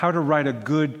how to write a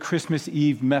good Christmas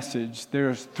Eve message.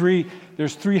 There's three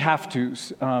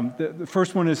have-tos. The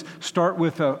first one is start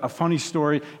with a funny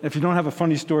story. If you don't have a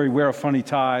funny story, wear a funny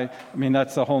tie. I mean,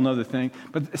 that's a whole nother thing.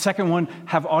 But the second one,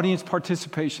 have audience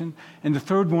participation. And the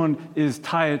third one is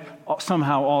tie it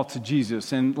somehow all to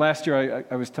Jesus. And last year,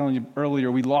 I was telling you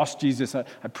earlier, we lost Jesus. I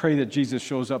pray that Jesus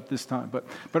shows up this time. But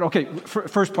okay,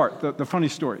 first part, the funny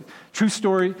story. True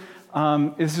story.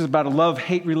 This is about a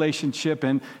love-hate relationship,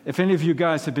 and if any of you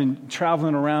guys have been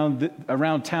traveling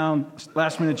around town,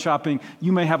 last-minute shopping,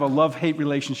 you may have a love-hate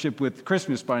relationship with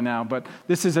Christmas by now, but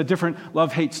this is a different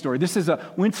love-hate story. This is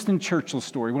a Winston Churchill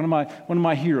story, one of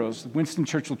my heroes, Winston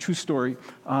Churchill, true story.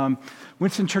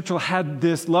 Winston Churchill had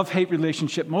this love-hate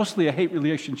relationship, mostly a hate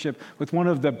relationship, with one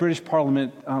of the British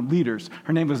Parliament leaders.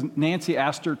 Her name was Nancy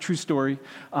Astor, true story.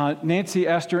 Nancy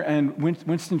Astor and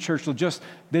Winston Churchill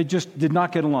they just did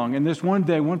not get along. And this one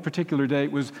particular day,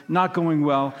 it was not going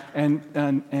well,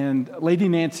 and Lady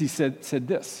Nancy said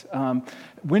this,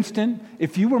 Winston,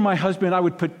 if you were my husband, I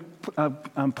would put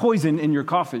poison in your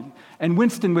coffee. And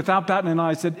Winston, without batting an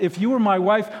eye, said, if you were my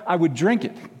wife, I would drink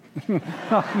it.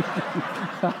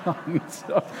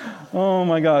 Oh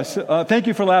my gosh. Thank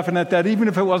you for laughing at that. Even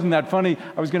if it wasn't that funny,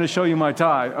 I was going to show you my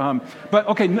tie. But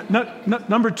okay,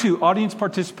 number 2, audience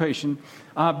participation.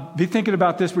 Be thinking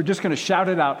about this. We're just going to shout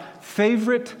it out.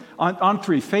 On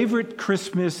 3, favorite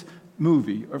Christmas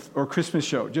movie or Christmas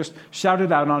show. Just shout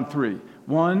it out on 3.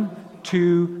 1,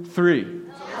 2, 3.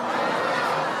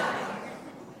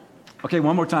 Okay,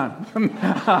 one more time.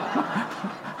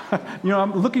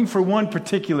 I'm looking for one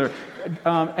particular.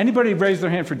 Anybody raise their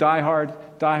hand for Die Hard?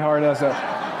 Die Hard as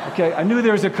a. Okay, I knew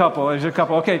there was a couple. There's a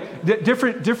couple. Okay,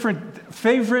 different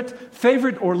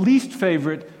favorite or least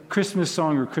favorite Christmas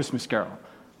song or Christmas carol.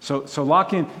 So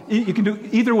lock in. You can do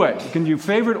either way. You can do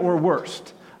favorite or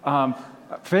worst.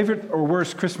 Favorite or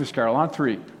worst Christmas carol on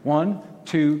 3. 1,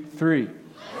 2, 3.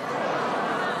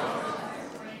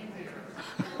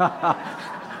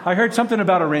 I heard something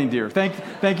about a reindeer.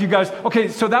 Thank you guys. Okay,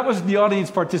 so that was the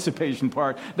audience participation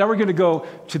part. Now we're going to go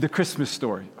to the Christmas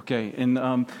story. Okay,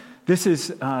 and this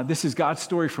is God's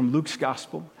story from Luke's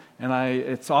Gospel, and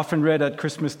it's often read at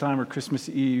Christmas time or Christmas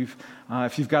Eve.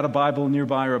 If you've got a Bible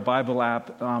nearby or a Bible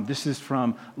app, this is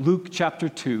from Luke chapter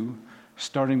 2,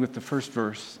 starting with the first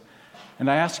verse. And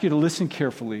I ask you to listen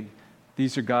carefully.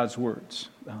 These are God's words.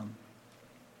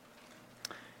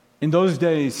 In those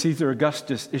days, Caesar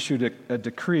Augustus issued a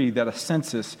decree that a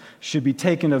census should be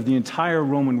taken of the entire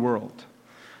Roman world.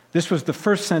 This was the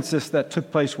first census that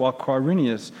took place while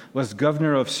Quirinius was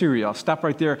governor of Syria. I'll stop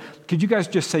right there. Could you guys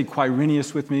just say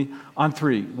Quirinius with me? On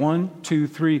 3. 1, 2,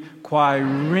 3.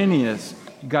 Quirinius.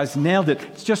 You guys nailed it.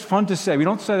 It's just fun to say. We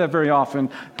don't say that very often.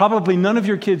 Probably none of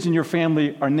your kids in your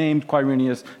family are named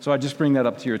Quirinius, so I just bring that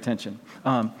up to your attention.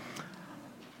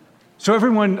 So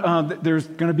everyone, there's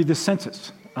going to be this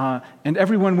census. And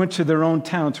everyone went to their own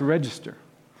town to register.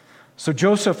 So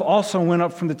Joseph also went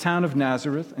up from the town of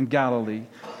Nazareth in Galilee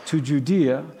to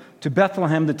Judea, to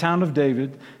Bethlehem, the town of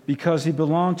David, because he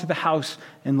belonged to the house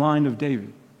and line of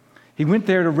David. He went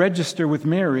there to register with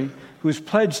Mary, who was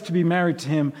pledged to be married to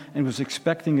him and was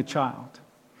expecting a child.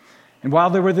 And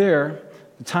while they were there,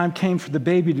 the time came for the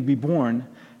baby to be born.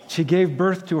 She gave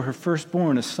birth to her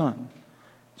firstborn, a son.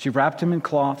 She wrapped him in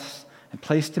cloths and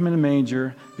placed him in a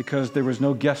manger because there was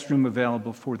no guest room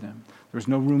available for them. There was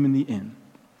no room in the inn.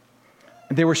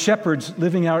 And they were shepherds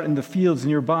living out in the fields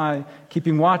nearby,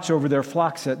 keeping watch over their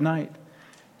flocks at night.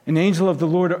 An angel of the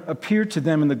Lord appeared to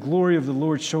them, and the glory of the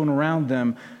Lord shone around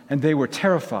them, and they were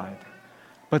terrified.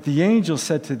 But the angel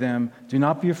said to them, "Do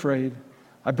not be afraid.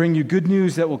 I bring you good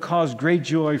news that will cause great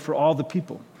joy for all the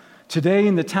people. Today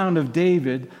in the town of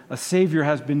David, a Savior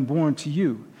has been born to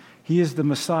you. He is the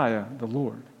Messiah, the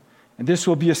Lord. And this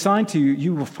will be a sign to you.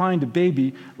 You will find a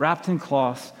baby wrapped in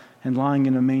cloths and lying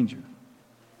in a manger."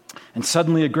 And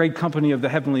suddenly a great company of the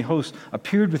heavenly host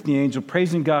appeared with the angel,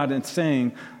 praising God and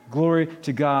saying, "Glory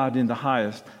to God in the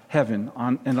highest heaven,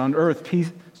 and on earth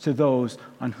peace to those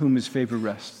on whom his favor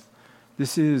rests."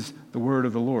 This is the word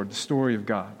of the Lord, the story of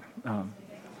God.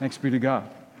 Thanks be to God.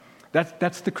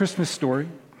 That's the Christmas story.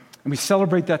 And we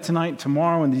celebrate that tonight and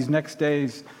tomorrow and these next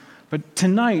days. But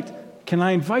tonight, can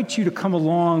I invite you to come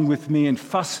along with me and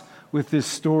fuss with this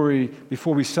story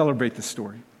before we celebrate the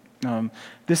story?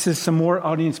 This is some more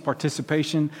audience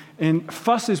participation. And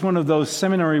fuss is one of those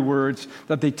seminary words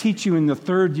that they teach you in the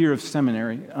third year of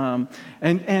seminary.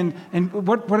 And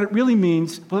what it really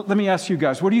means, well, let me ask you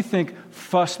guys, what do you think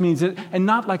fuss means? And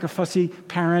not like a fussy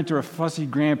parent or a fussy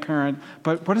grandparent,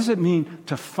 but what does it mean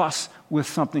to fuss with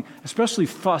something, especially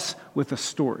fuss with a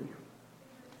story?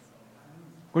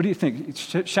 What do you think?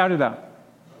 Shout it out.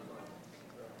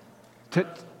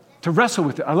 to wrestle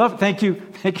with it. I love it.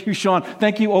 Thank you, Sean.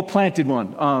 Thank you, oh planted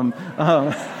one.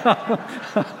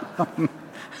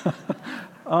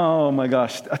 Oh my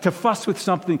gosh. To fuss with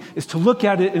something is to look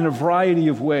at it in a variety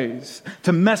of ways,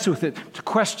 to mess with it, to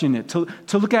question it,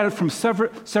 to look at it from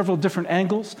several different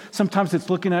angles. Sometimes it's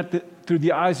looking at it through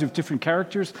the eyes of different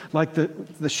characters, like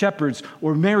the shepherds,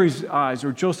 or Mary's eyes,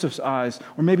 or Joseph's eyes,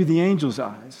 or maybe the angel's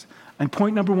eyes. And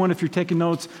point number one, if you're taking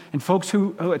notes, and folks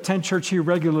who attend church here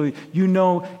regularly, you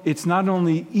know it's not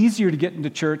only easier to get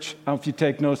into church if you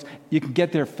take notes, you can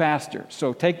get there faster.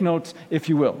 So take notes, if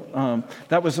you will.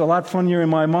 That was a lot funnier in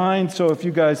my mind, so if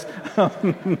you guys...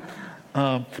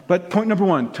 but point number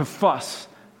one, to fuss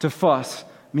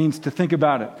means to think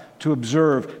about it, to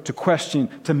observe, to question,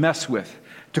 to mess with,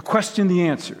 to question the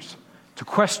answers, to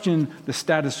question the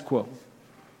status quo.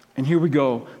 And here we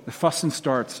go. The fussing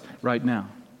starts right now.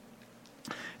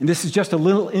 And this is just a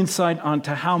little insight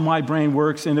onto how my brain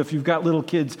works. And if you've got little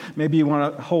kids, maybe you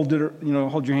want to hold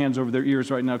your hands over their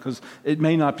ears right now because it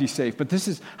may not be safe. But this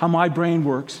is how my brain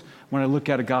works when I look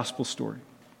at a gospel story,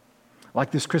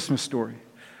 like this Christmas story.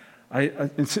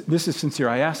 And this is sincere.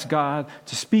 I ask God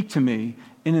to speak to me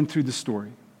in and through the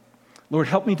story. Lord,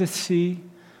 help me to see.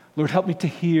 Lord, help me to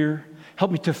hear.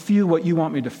 Help me to feel what you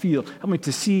want me to feel. Help me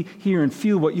to see, hear, and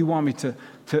feel what you want me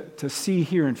to see,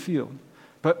 hear, and feel.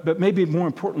 But maybe more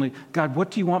importantly, God,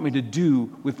 what do you want me to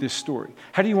do with this story?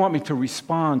 How do you want me to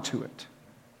respond to it?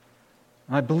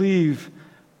 And I believe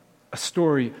a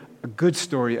story, a good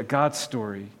story, a God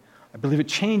story, I believe it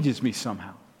changes me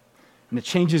somehow. And it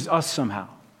changes us somehow.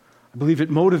 I believe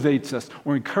it motivates us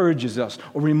or encourages us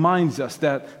or reminds us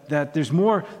that there's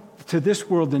more to this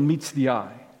world than meets the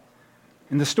eye.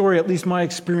 And the story, at least my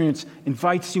experience,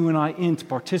 invites you and I in to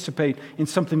participate in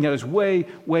something that is way,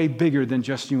 way bigger than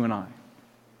just you and I.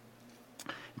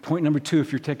 Point number two,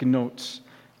 if you're taking notes,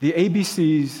 the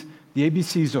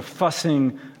ABCs of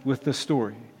fussing with the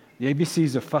story. The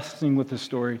ABCs of fussing with the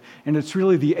story. And it's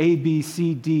really the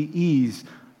ABCDEs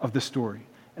of the story.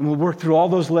 And we'll work through all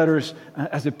those letters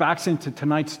as it backs into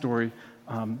tonight's story,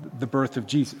 the birth of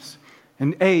Jesus.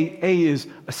 And A is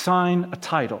assign a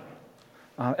title.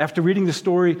 After reading the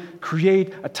story,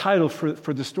 create a title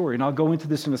for the story. And I'll go into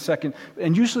this in a second.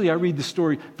 And usually I read the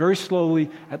story very slowly,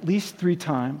 at least 3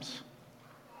 times.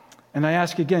 And I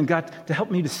ask again, God, to help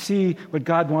me to see what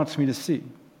God wants me to see.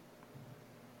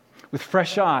 With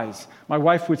fresh eyes, my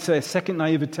wife would say, a second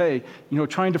naivete,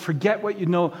 trying to forget what you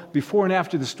know before and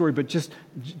after the story, but just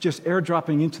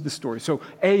airdropping into the story. So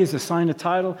A is assign a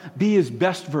title. B is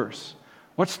best verse.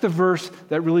 What's the verse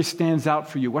that really stands out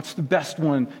for you? What's the best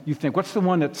one you think? What's the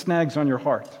one that snags on your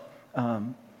heart?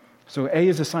 So A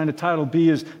is assign a title. B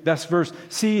is best verse.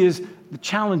 C is the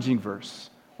challenging verse.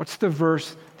 What's the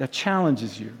verse that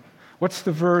challenges you? What's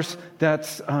the verse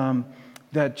that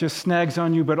just snags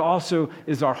on you, but also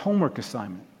is our homework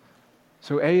assignment?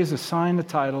 So A is assign the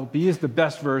title, B is the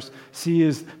best verse, C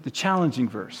is the challenging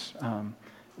verse.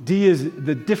 D is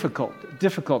the difficult.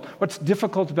 What's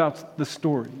difficult about the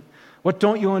story? What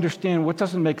don't you understand? What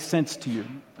doesn't make sense to you?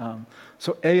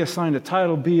 So A, assign a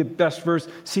title, B, best verse,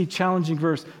 C, challenging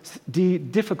verse, D,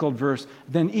 difficult verse,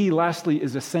 then E, lastly,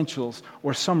 is essentials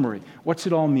or summary. What's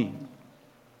it all mean?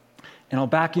 And I'll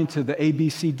back into the A, B,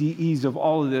 C, D, E's of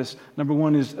all of this. Number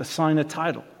one is assign a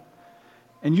title.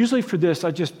 And usually for this,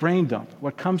 I just brain dump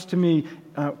what comes to me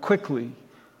quickly,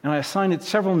 and I assign it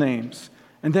several names.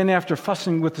 And then after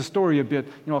fussing with the story a bit,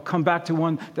 I'll come back to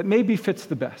one that maybe fits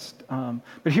the best.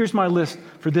 But here's my list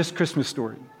for this Christmas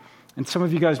story. And some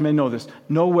of you guys may know this.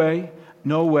 No way,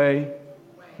 no way,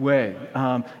 way.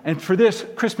 And for this,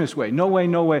 Christmas way. No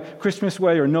way, Christmas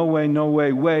way, or no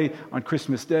way, way on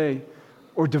Christmas Day.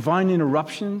 Or divine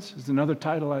interruptions is another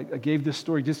title I gave this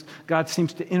story. Just God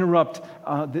seems to interrupt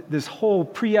this whole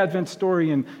pre-Advent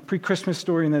story and pre-Christmas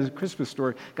story and then the Christmas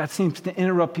story. God seems to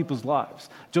interrupt people's lives.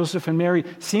 Joseph and Mary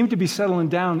seem to be settling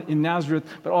down in Nazareth,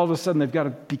 but all of a sudden they've got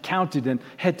to be counted and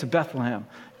head to Bethlehem.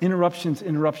 Interruptions.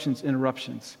 And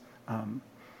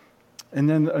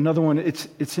then another one,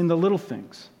 it's in the little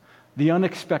things, the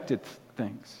unexpected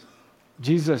things.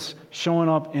 Jesus showing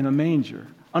up in a manger,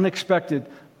 unexpected,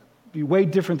 be way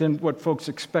different than what folks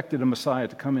expected a Messiah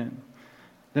to come in.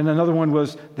 Then another one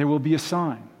was, there will be a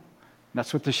sign.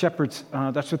 That's what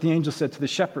that's what the angel said to the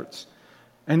shepherds.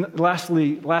 And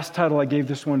lastly, last title I gave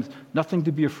this one, nothing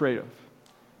to be afraid of.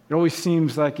 It always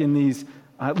seems like in these,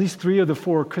 at least 3 of the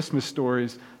 4 Christmas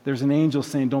stories, there's an angel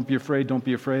saying, don't be afraid, don't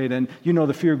be afraid. And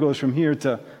the fear goes from here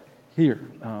to here.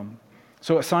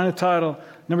 So assign a title.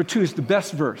 Number 2 is the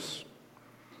best verse,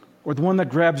 or the one that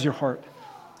grabs your heart.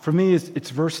 For me,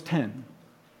 it's verse 10.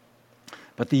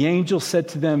 But the angel said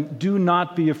to them, do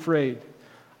not be afraid.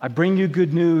 I bring you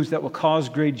good news that will cause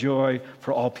great joy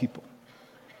for all people.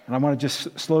 And I want to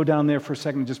just slow down there for a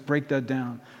second and just break that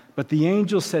down. But the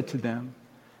angel said to them,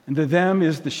 and the them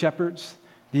is the shepherds.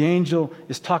 The angel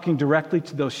is talking directly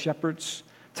to those shepherds,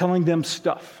 telling them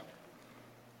stuff.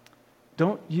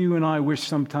 Don't you and I wish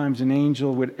sometimes an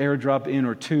angel would airdrop in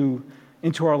or two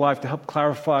into our life to help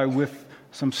clarify with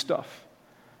some stuff,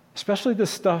 especially the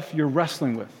stuff you're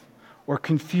wrestling with or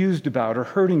confused about or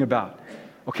hurting about.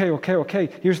 Okay,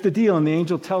 here's the deal, and the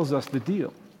angel tells us the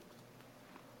deal.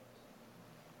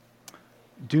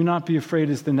 Do not be afraid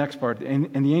is the next part.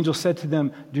 And the angel said to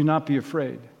them, do not be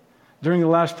afraid. During the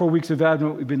last 4 weeks of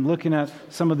Advent, we've been looking at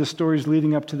some of the stories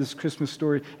leading up to this Christmas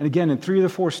story. And again, in 3 of the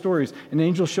 4 stories, an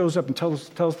angel shows up and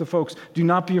tells the folks, do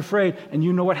not be afraid. And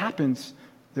you know what happens.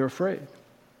 They're afraid.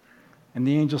 And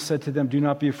the angel said to them, do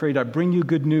not be afraid. I bring you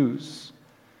good news.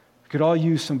 We could all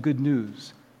use some good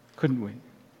news, couldn't we?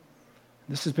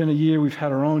 This has been a year we've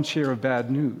had our own share of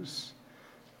bad news.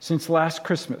 Since last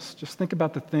Christmas, just think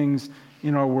about the things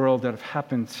in our world that have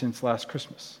happened since last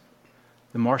Christmas.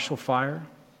 The Marshall Fire,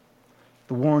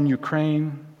 the war in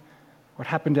Ukraine, what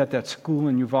happened at that school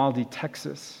in Uvalde,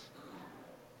 Texas,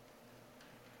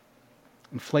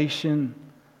 inflation,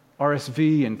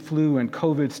 RSV and flu and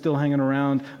COVID still hanging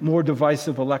around, more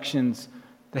divisive elections,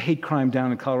 the hate crime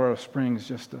down in Colorado Springs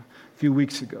just a few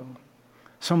weeks ago.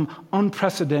 Some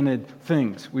unprecedented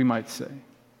things, we might say.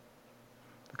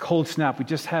 The cold snap we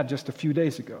just had just a few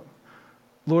days ago.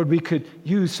 Lord, we could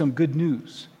use some good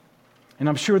news. And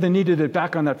I'm sure they needed it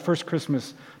back on that first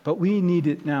Christmas, but we need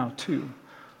it now too.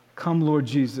 Come, Lord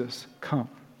Jesus, come.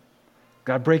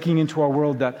 God breaking into our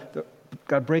world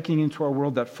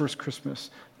that first Christmas,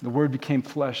 the Word became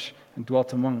flesh and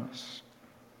dwelt among us.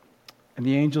 And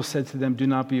the angel said to them, do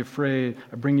not be afraid.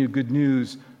 I bring you good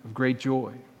news of great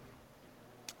joy.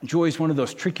 Joy is one of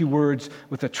those tricky words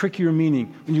with a trickier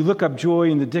meaning. When you look up joy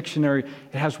in the dictionary,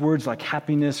 it has words like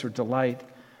happiness or delight.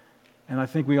 And I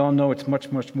think we all know it's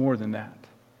much, much more than that.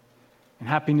 And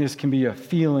happiness can be a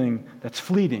feeling that's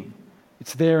fleeting.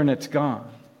 It's there and it's gone.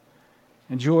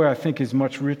 And joy, I think, is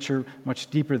much richer, much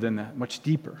deeper than that, much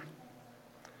deeper.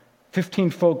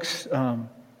 15 folks,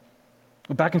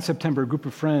 back in September, a group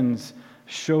of friends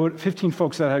 15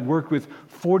 folks that I had worked with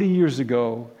 40 years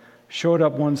ago showed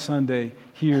up one Sunday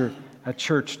here at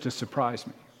church to surprise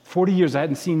me. 40 years, I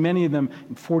hadn't seen many of them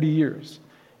in 40 years.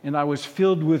 And I was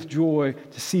filled with joy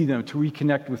to see them, to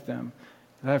reconnect with them.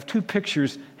 And I have 2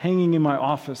 pictures hanging in my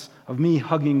office of me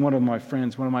hugging one of my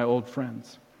friends, one of my old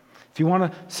friends. If you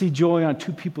want to see joy on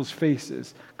 2 people's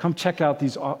faces, come check out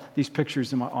these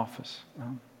pictures in my office.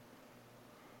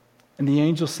 And the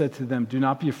angel said to them, do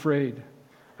not be afraid.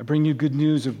 I bring you good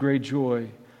news of great joy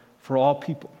for all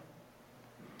people.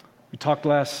 We talked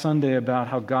last Sunday about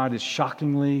how God is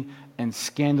shockingly and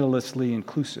scandalously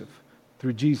inclusive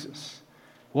through Jesus,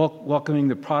 welcoming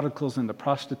the prodigals and the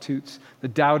prostitutes, the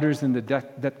doubters and the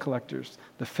debt collectors,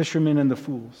 the fishermen and the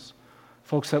fools,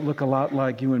 folks that look a lot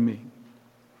like you and me.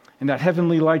 And that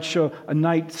heavenly light show, a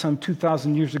night some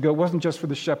 2,000 years ago, wasn't just for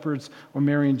the shepherds or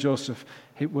Mary and Joseph.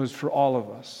 It was for all of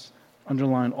us,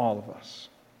 underline all of us.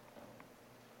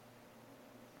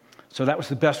 So that was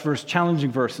the best verse.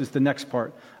 Challenging verse is the next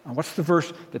part. What's the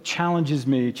verse that challenges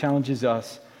me, challenges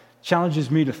us,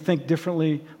 challenges me to think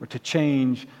differently or to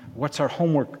change? What's our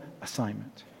homework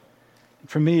assignment?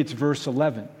 For me, it's verse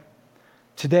 11.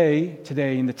 Today,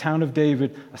 in the town of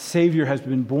David, a Savior has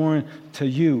been born to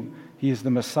you. He is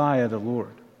the Messiah, the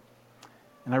Lord.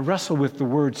 And I wrestle with the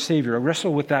word Savior. I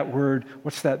wrestle with that word.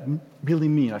 What's that really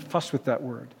mean? I fuss with that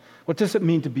word. What does it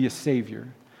mean to be a Savior?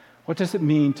 What does it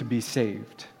mean to be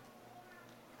saved?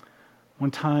 One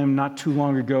time, not too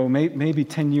long ago, maybe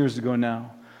 10 years ago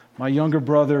now, my younger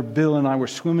brother, Bill, and I were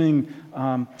swimming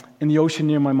in the ocean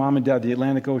near my mom and dad, the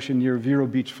Atlantic Ocean near Vero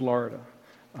Beach, Florida.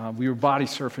 We were body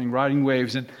surfing, riding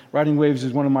waves, and riding waves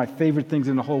is one of my favorite things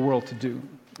in the whole world to do.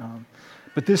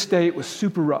 But this day, it was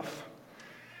super rough.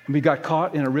 And we got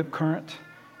caught in a rip current,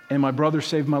 and my brother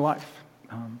saved my life.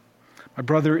 My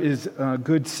brother is a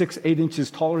good 6-8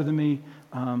 inches taller than me,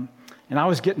 and I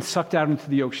was getting sucked out into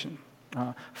the ocean.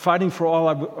 Fighting for all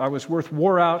I was worth,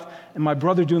 wore out, and my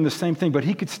brother doing the same thing, but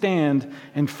he could stand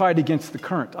and fight against the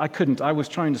current. I couldn't. I was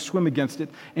trying to swim against it,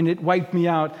 and it wiped me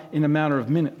out in a matter of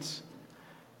minutes.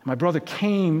 My brother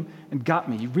came and got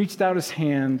me. He reached out his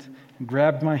hand and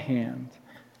grabbed my hand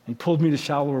and pulled me to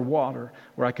shallower water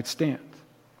where I could stand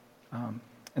and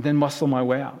then muscle my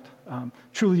way out.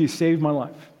 Truly, he saved my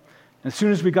life. As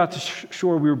soon as we got to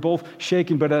shore, we were both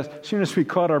shaking, but as soon as we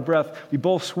caught our breath, we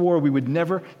both swore we would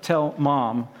never tell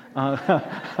Mom,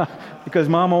 because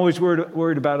Mom always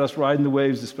worried about us riding the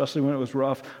waves, especially when it was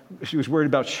rough. She was worried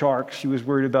about sharks. She was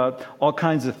worried about all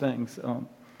kinds of things.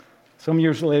 Some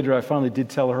years later, I finally did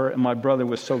tell her, and my brother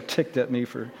was so ticked at me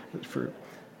for.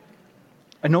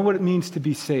 I know what it means to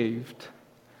be saved,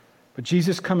 but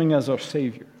Jesus coming as our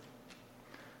Savior.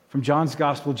 From John's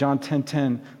Gospel, John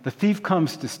 10:10, the thief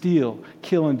comes to steal,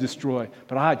 kill, and destroy.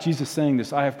 But Jesus saying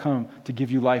this, I have come to give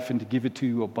you life and to give it to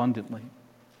you abundantly.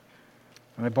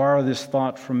 And I borrow this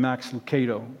thought from Max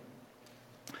Lucado.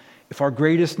 If our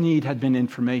greatest need had been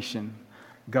information,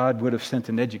 God would have sent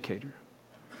an educator.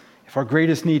 If our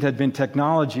greatest need had been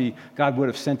technology, God would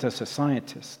have sent us a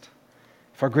scientist.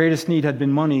 If our greatest need had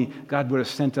been money, God would have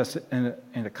sent us an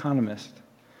economist.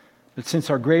 But since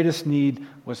our greatest need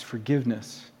was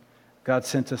forgiveness, God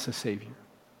sent us a Savior.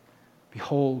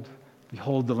 Behold,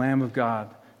 behold the Lamb of God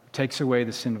who takes away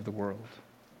the sin of the world.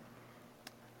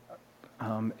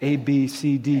 A, B,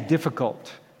 C, D,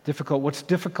 difficult. Difficult. What's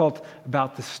difficult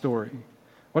about this story?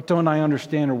 What don't I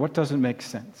understand, or what doesn't make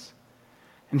sense?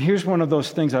 And here's one of those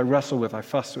things I wrestle with, I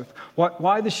fuss with.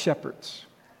 Why the shepherds?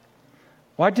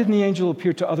 Why didn't the angel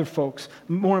appear to other folks,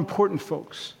 more important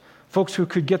folks? Folks who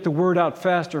could get the word out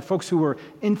faster, folks who were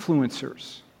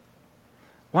influencers.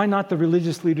 Why not the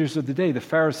religious leaders of the day, the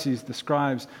Pharisees, the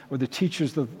scribes, or the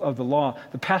teachers of the law,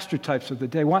 the pastor types of the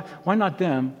day? Why not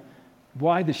them?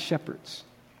 Why the shepherds?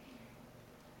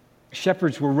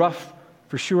 Shepherds were rough,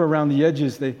 for sure, around the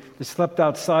edges. They slept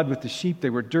outside with the sheep. They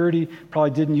were dirty,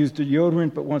 probably didn't use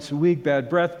deodorant, but once a week, bad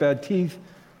breath, bad teeth.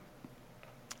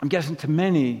 I'm guessing to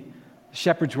many,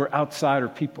 shepherds were outsider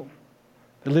people.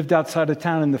 They lived outside of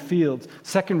town in the fields,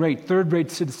 second-rate,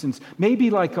 third-rate citizens, maybe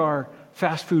like our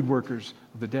fast food workers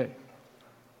of the day.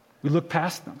 We look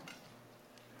past them.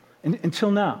 And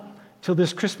until now, till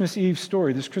this Christmas Eve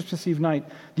story, this Christmas Eve night,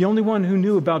 the only one who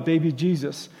knew about baby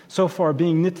Jesus so far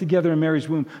being knit together in Mary's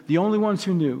womb, the only ones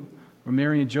who knew were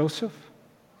Mary and Joseph.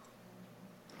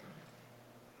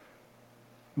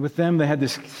 With them, they had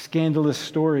this scandalous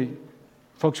story.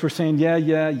 Folks were saying,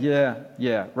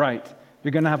 yeah, right.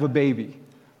 You're going to have a baby,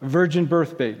 a virgin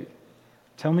birth baby.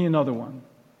 Tell me another one.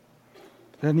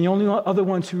 Then the only other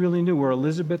ones who really knew were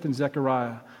Elizabeth and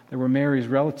Zechariah. They were Mary's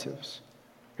relatives.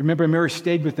 Remember, Mary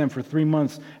stayed with them for 3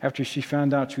 months after she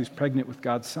found out she was pregnant with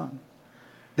God's son.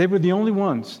 They were the only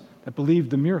ones that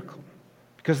believed the miracle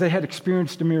because they had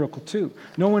experienced a miracle too.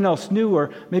 No one else knew,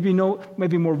 or maybe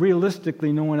more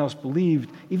realistically, no one else believed,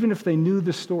 even if they knew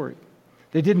the story.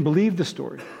 They didn't believe the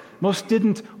story. Most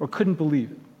didn't or couldn't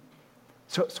believe it.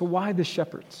 So why the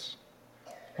shepherds?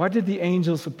 Why did the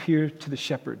angels appear to the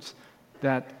shepherds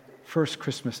that first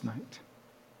Christmas night?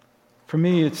 For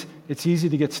me, it's easy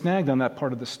to get snagged on that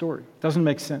part of the story. It doesn't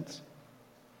make sense.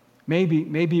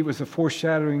 Maybe it was a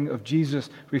foreshadowing of Jesus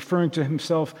referring to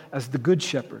himself as the Good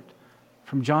Shepherd.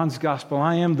 From John's Gospel,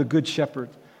 I am the Good Shepherd.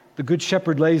 The Good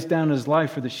Shepherd lays down his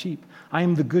life for the sheep. I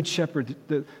am the Good Shepherd.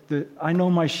 I know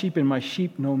my sheep and my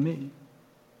sheep know me.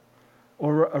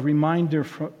 Or a reminder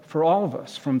for all of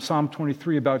us from Psalm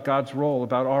 23 about God's role,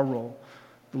 about our role.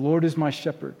 The Lord is my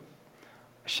shepherd.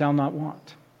 I shall not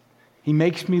want. He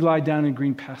makes me lie down in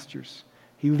green pastures.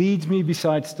 He leads me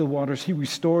beside still waters. He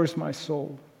restores my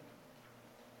soul.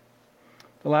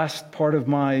 The last part of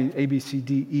my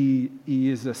ABCDE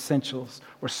is essentials,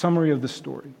 or summary of the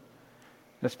story.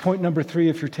 That's point number 3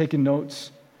 if you're taking notes.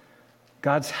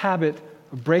 God's habit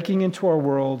of breaking into our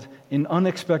world in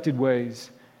unexpected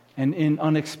ways and in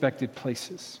unexpected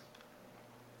places.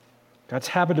 God's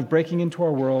habit of breaking into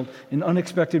our world in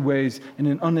unexpected ways and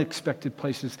in unexpected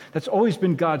places. That's always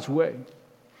been God's way.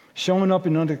 Showing up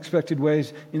in unexpected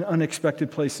ways, in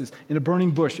unexpected places. In a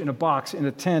burning bush, in a box, in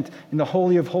a tent, in the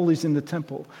Holy of Holies in the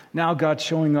temple. Now God's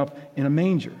showing up in a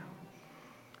manger.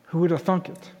 Who would have thunk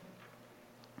it?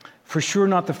 For sure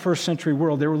not the first century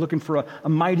world. They were looking for a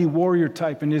mighty warrior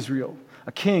type in Israel.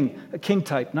 A king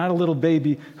type, not a little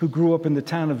baby who grew up in the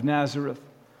town of Nazareth.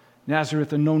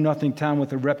 Nazareth, a know-nothing town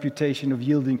with a reputation of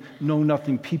yielding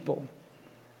know-nothing people.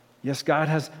 Yes, God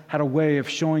has had a way of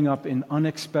showing up in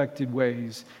unexpected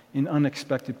ways, in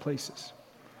unexpected places.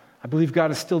 I believe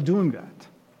God is still doing that.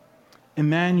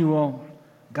 Emmanuel,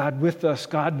 God with us,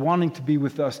 God wanting to be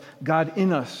with us, God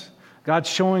in us, God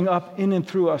showing up in and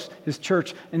through us, his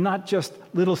church, and not just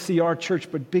little CR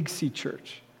church, but big C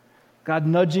church. God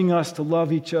nudging us to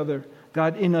love each other,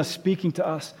 God in us speaking to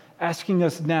us, asking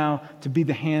us now to be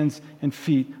the hands and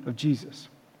feet of Jesus.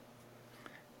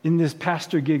 In this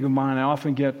pastor gig of mine, I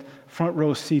often get front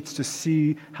row seats to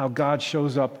see how God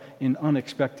shows up in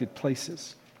unexpected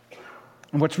places.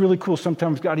 And what's really cool,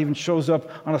 sometimes God even shows up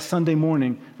on a Sunday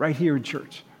morning right here in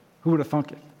church. Who would have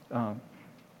thunk it?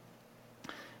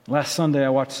 Last Sunday, I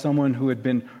watched someone who had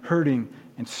been hurting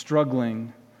and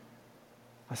struggling.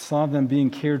 I saw them being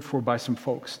cared for by some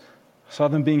folks. I saw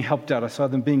them being helped out. I saw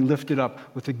them being lifted up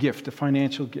with a gift, a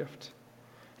financial gift.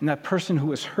 And that person who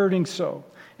was hurting so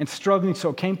and struggling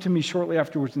so came to me shortly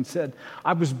afterwards and said,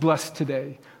 I was blessed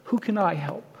today. Who can I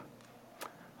help?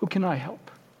 Who can I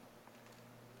help?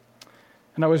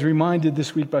 And I was reminded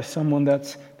this week by someone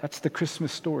that's the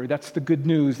Christmas story. That's the good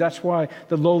news. That's why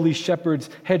the lowly shepherds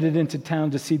headed into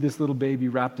town to see this little baby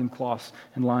wrapped in cloths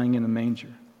and lying in a manger.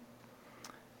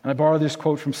 And I borrow this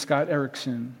quote from Scott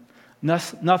Erickson.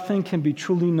 Nothing can be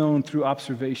truly known through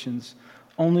observations,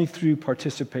 only through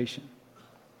participation.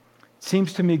 It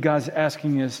seems to me God's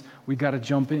asking us, we got to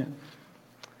jump in.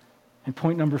 And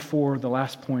point number 4, the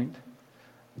last point,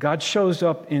 God shows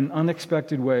up in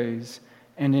unexpected ways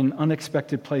and in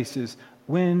unexpected places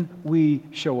when we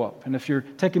show up. And if you're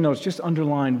taking notes, just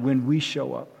underline when we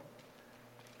show up.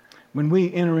 When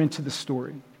we enter into the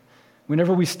story.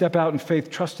 Whenever we step out in faith,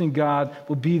 trusting God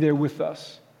will be there with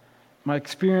us. My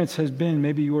experience has been,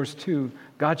 maybe yours too,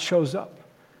 God shows up.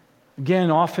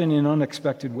 Again, often in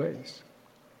unexpected ways.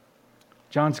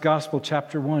 John's Gospel,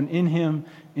 chapter 1,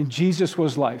 in Jesus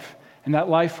was life, and that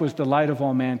life was the light of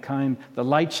all mankind. The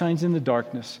light shines in the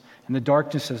darkness, and the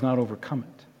darkness has not overcome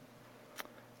it.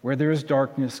 Where there is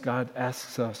darkness, God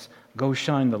asks us, go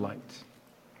shine the light.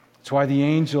 That's why the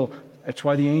angel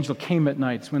came at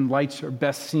night. It's when lights are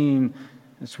best seen.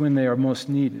 It's when they are most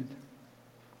needed.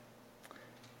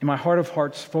 In my heart of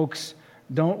hearts, folks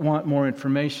don't want more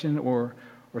information or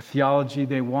theology.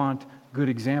 They want good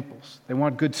examples. They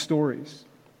want good stories.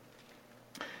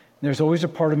 There's always a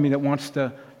part of me that wants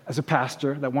to, as a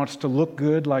pastor, that wants to look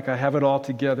good, like I have it all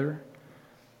together,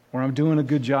 or I'm doing a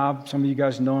good job. Some of you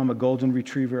guys know I'm a golden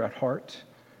retriever at heart.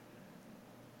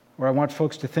 Or I want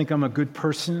folks to think I'm a good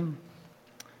person.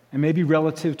 And maybe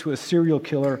relative to a serial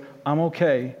killer, I'm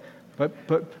okay.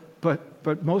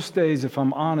 But most days, if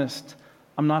I'm honest,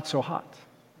 I'm not so hot.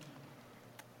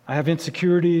 I have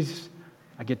insecurities.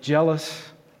 I get jealous.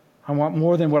 I want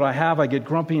more than what I have. I get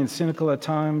grumpy and cynical at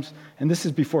times. And this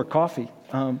is before coffee.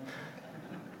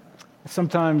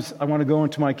 Sometimes I want to go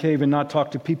into my cave and not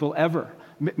talk to people ever.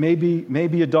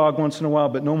 Maybe a dog once in a while,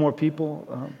 but no more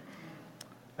people.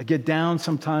 I get down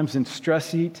sometimes and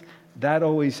stress eat. That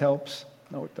always helps.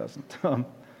 No, it doesn't.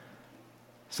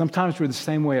 Sometimes we're the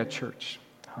same way at church.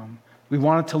 We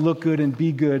want it to look good and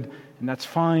be good, and that's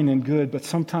fine and good, but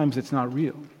sometimes it's not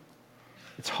real.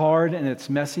 It's hard and it's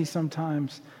messy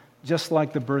sometimes, just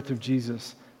like the birth of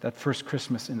Jesus, that first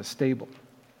Christmas in a stable.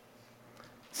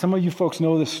 Some of you folks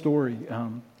know this story.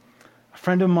 A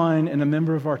friend of mine and a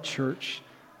member of our church,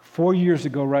 4 years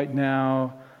ago right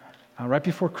now, right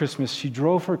before Christmas, she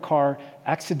drove her car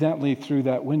accidentally through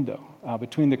that window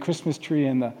between the Christmas tree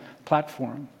and the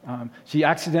platform. She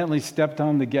accidentally stepped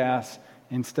on the gas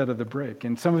instead of the brake.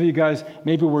 And some of you guys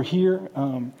maybe were here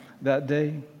that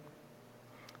day.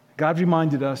 God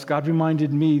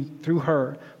reminded me through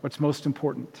her what's most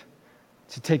important.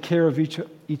 To take care of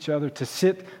each other, to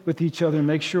sit with each other and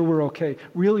make sure we're okay,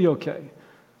 really okay.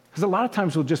 Because a lot of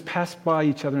times we'll just pass by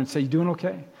each other and say, you doing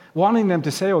okay? Wanting them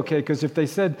to say okay, because if they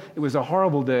said it was a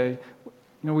horrible day,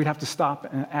 we'd have to stop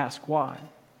and ask why.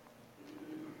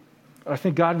 But I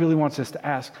think God really wants us to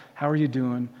ask, how are you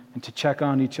doing? And to check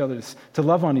on each other, to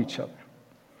love on each other.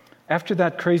 After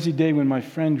that crazy day when my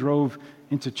friend drove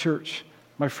into church,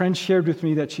 my friend shared with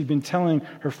me that she'd been telling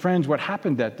her friends what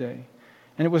happened that day.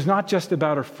 And it was not just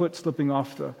about her foot slipping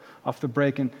off the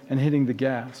brake and hitting the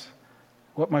gas.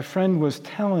 What my friend was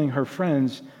telling her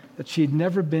friends, that she'd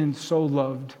never been so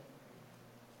loved.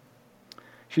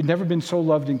 She'd never been so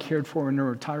loved and cared for in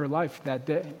her entire life that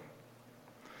day.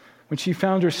 When she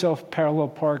found herself parallel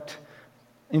parked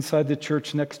inside the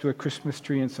church next to a Christmas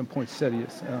tree and some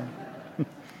poinsettias.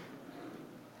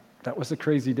 That was a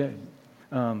crazy day.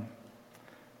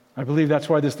 I believe that's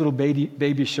why this little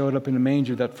baby showed up in a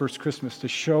manger that first Christmas, to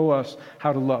show us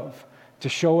how to love, to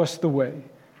show us the way,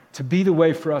 to be the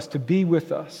way for us, to be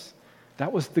with us.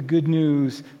 That was the good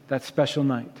news that special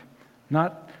night.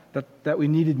 Not that we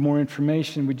needed more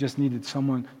information, we just needed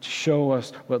someone to show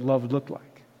us what love looked like.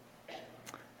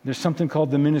 There's something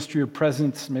called the ministry of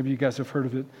presence. Maybe you guys have heard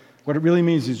of it. What it really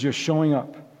means is just showing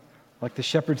up, like the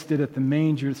shepherds did at the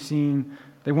manger scene.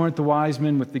 They weren't the wise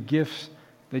men with the gifts.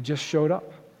 They just showed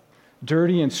up.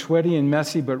 Dirty and sweaty and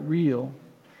messy, but real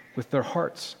with their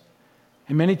hearts.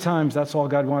 And many times that's all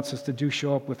God wants us to do,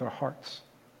 show up with our hearts.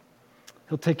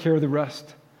 He'll take care of the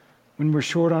rest. When we're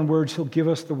short on words, He'll give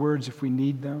us the words if we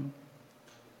need them.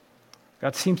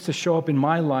 God seems to show up in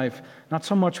my life, not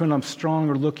so much when I'm strong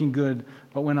or looking good,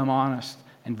 but when I'm honest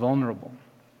and vulnerable.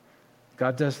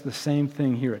 God does the same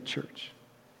thing here at church.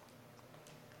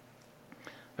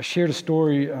 I shared a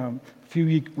story a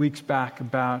few weeks back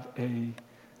about a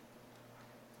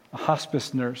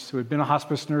hospice nurse who had been a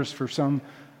hospice nurse for some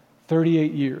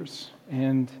 38 years.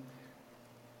 And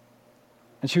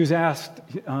she was asked,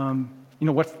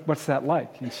 what's that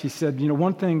like? And she said,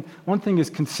 one thing is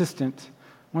consistent.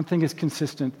 One thing is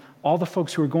consistent. All the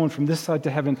folks who are going from this side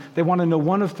to heaven, they want to know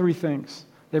one of three things.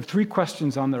 They have three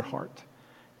questions on their heart.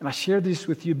 And I share these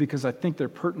with you because I think they're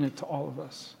pertinent to all of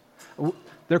us.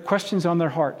 They're questions on their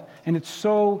heart. And it's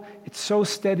so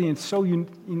steady and so,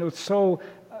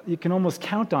 you can almost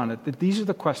count on it, that these are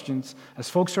the questions, as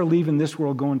folks are leaving this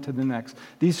world going to the next,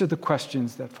 these are the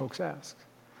questions that folks ask.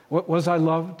 Was I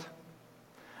loved?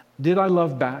 Did I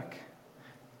love back?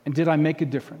 And did I make a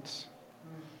difference?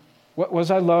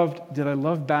 Was I loved? Did I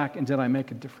love back? And did I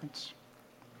make a difference?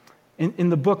 In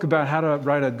the book about how to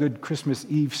write a good Christmas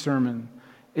Eve sermon,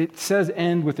 it says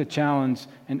end with a challenge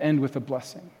and end with a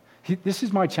blessing. This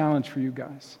is my challenge for you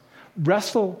guys.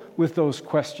 Wrestle with those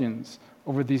questions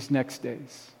over these next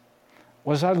days.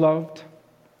 Was I loved?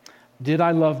 Did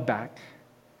I love back?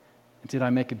 And did I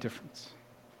make a difference?